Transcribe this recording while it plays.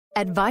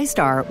At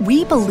ViStar,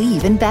 we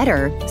believe in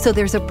better. So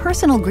there's a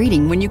personal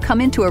greeting when you come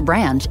into a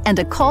branch and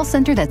a call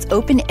center that's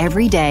open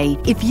every day.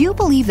 If you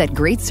believe that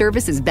great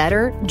service is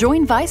better,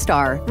 join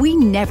ViStar. We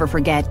never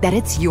forget that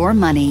it's your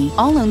money.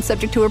 All loans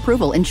subject to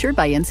approval, insured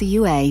by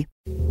NCUA.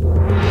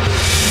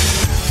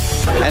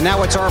 And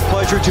now it's our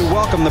pleasure to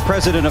welcome the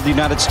President of the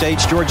United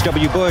States, George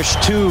W. Bush,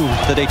 to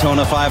the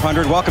Daytona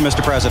 500. Welcome,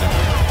 Mr. President.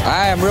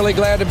 I am really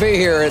glad to be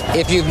here.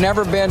 If you've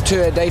never been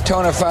to a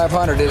Daytona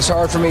 500, it's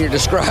hard for me to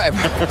describe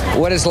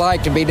what it's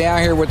like to be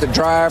down here with the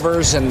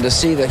drivers and to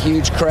see the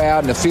huge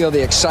crowd and to feel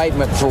the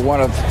excitement for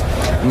one of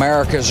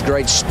America's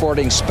great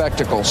sporting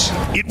spectacles.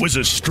 It was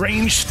a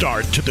strange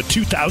start to the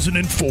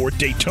 2004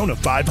 Daytona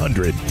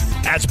 500.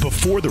 As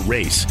before the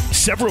race,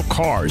 several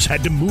cars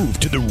had to move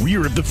to the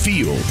rear of the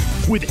field,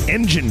 with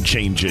engine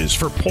changes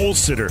for pole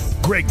sitter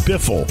Greg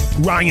Biffle,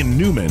 Ryan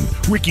Newman,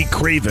 Ricky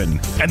Craven,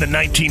 and the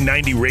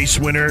 1990 race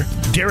winner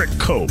Derek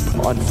Cope.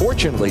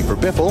 Unfortunately for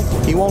Biffle,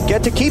 he won't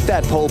get to keep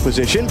that pole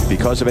position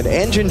because of an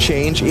engine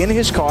change in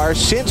his car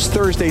since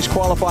Thursday's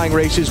qualifying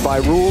races. By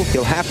rule,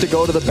 he'll have to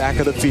go to the back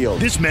of the field.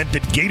 This meant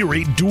that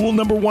Gatorade dual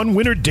 #1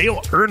 winner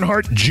Dale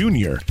Earnhardt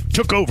Jr.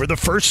 took over the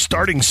first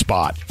starting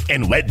spot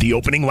and led the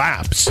opening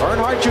laps.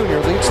 Earnhardt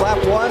Jr. leads lap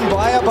 1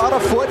 by about a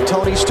foot.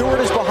 Tony Stewart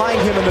is behind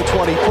him in the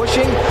 20,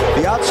 pushing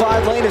the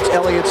outside lane. It's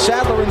Elliott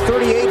Sadler in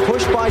 38,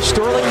 pushed by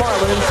Sterling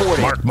Marlin in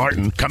 40. Mark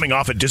Martin, coming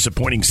off a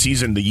disappointing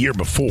season the year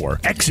before,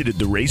 exited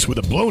the race with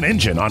a blown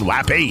engine on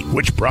lap 8,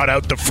 which brought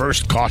out the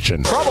first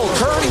caution. Trouble,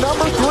 turn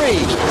number 3,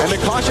 and the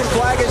caution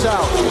flag is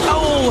out.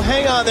 Oh,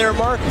 hang on there,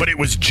 Mark. But it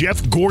was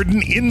Jeff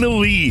Gordon in the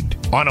lead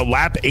on a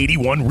lap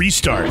 81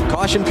 restart.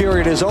 Caution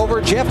period is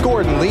over. Jeff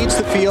Gordon leads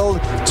the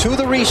field to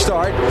the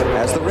restart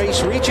as the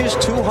race reaches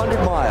 200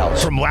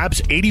 miles. From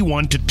laps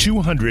 81 to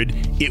 200,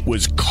 it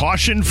was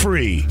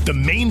caution-free. The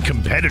main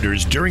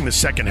competitors during the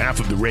second half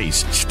of the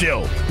race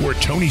still were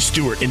Tony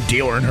Stewart and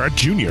Dale Earnhardt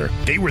Jr.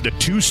 They were the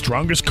two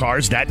strongest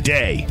cars that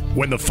day.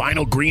 When the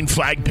final green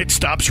flag pit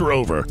stops were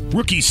over,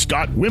 rookie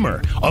Scott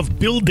Wimmer of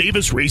Bill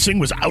Davis Racing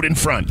was out in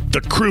front.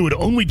 The crew had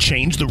only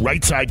changed the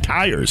right side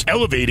tires,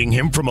 elevating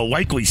him from a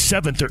likely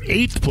 7th or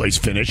 8th place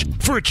finish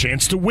for a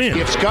chance to win.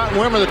 If Scott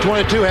Wimmer, the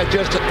 22, had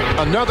just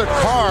another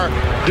car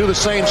do the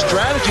same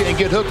strategy and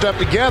get hooked up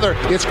together,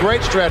 it's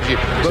great strategy.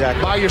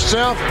 But by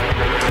yourself,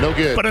 no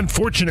good. But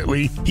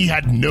unfortunately, he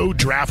had no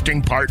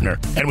drafting partner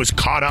and was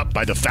caught up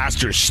by the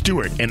faster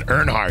Stewart and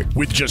Earnhardt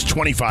with just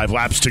 25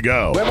 laps to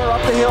go. Wimmer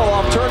up the hill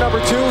off turn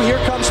number 2. Here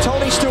comes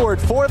Tony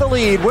Stewart for the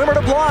lead. Wimmer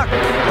to block,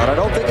 but I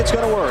don't think it's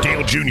going to work.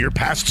 Dale Jr.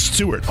 passed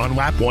Stewart on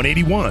lap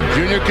 181.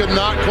 Jr. could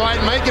not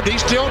quite make it.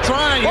 He's still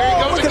trying. Here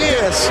he goes look again.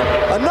 At this.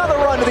 Another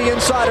run to the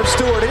inside of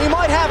Stewart, and he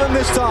might have him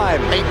this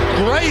time. A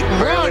great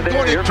run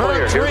going to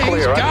turn 3.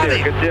 He's got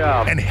it. Good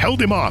job. And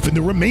held him off in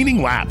the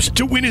remaining laps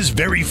to win his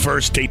very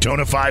first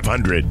Daytona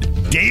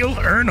 500. Dale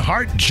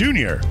Earnhardt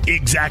Jr.,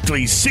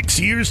 exactly 6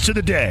 years to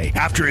the day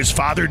after his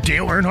father,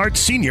 Dale Earnhardt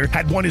Sr.,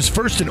 had won his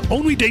first and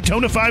only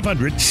Daytona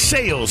 500,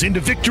 sails into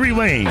victory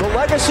lane. The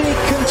legacy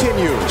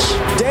continues.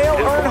 Dale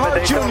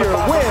Earnhardt Jr.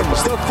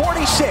 wins the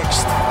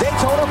 46th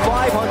Daytona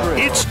 500.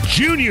 It's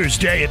Junior's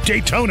Day at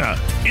Daytona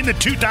in the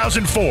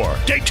 2004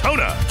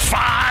 Daytona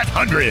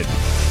 500.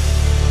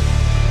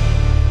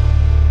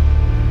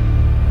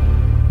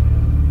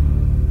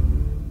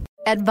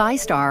 At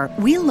ViStar,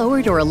 we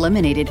lowered or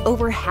eliminated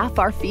over half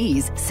our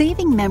fees,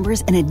 saving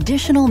members an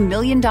additional $1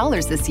 million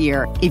this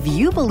year. If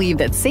you believe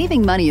that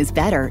saving money is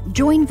better,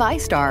 join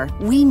ViStar.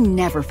 We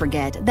never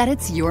forget that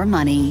it's your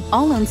money.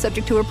 All loans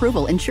subject to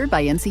approval, insured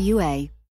by NCUA.